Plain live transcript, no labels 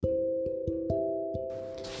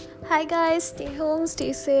Hi guys, stay home,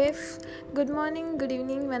 stay safe. Good morning, good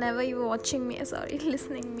evening, whenever you're watching me. Sorry,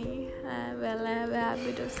 listening me. I have a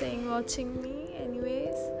habit of saying watching me,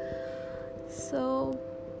 anyways. So,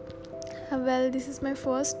 this is my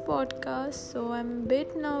first podcast, so I'm a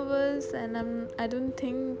bit nervous, and I don't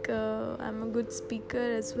think I'm a good speaker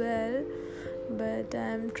as well, but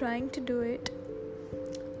I'm trying to do it.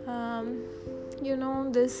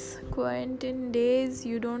 This quarantine days,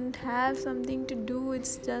 you don't have something to do,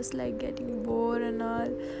 it's just like getting bored and all.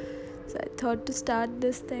 So I thought to start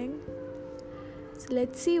this thing. So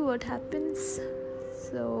let's see what happens.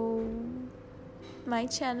 So my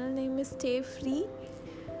channel name is Stay Free,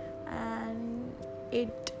 and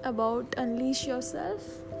it about unleash yourself,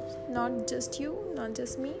 not just you, not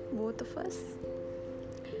just me, both of us.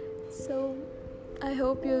 So I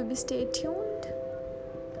hope you'll be stay tuned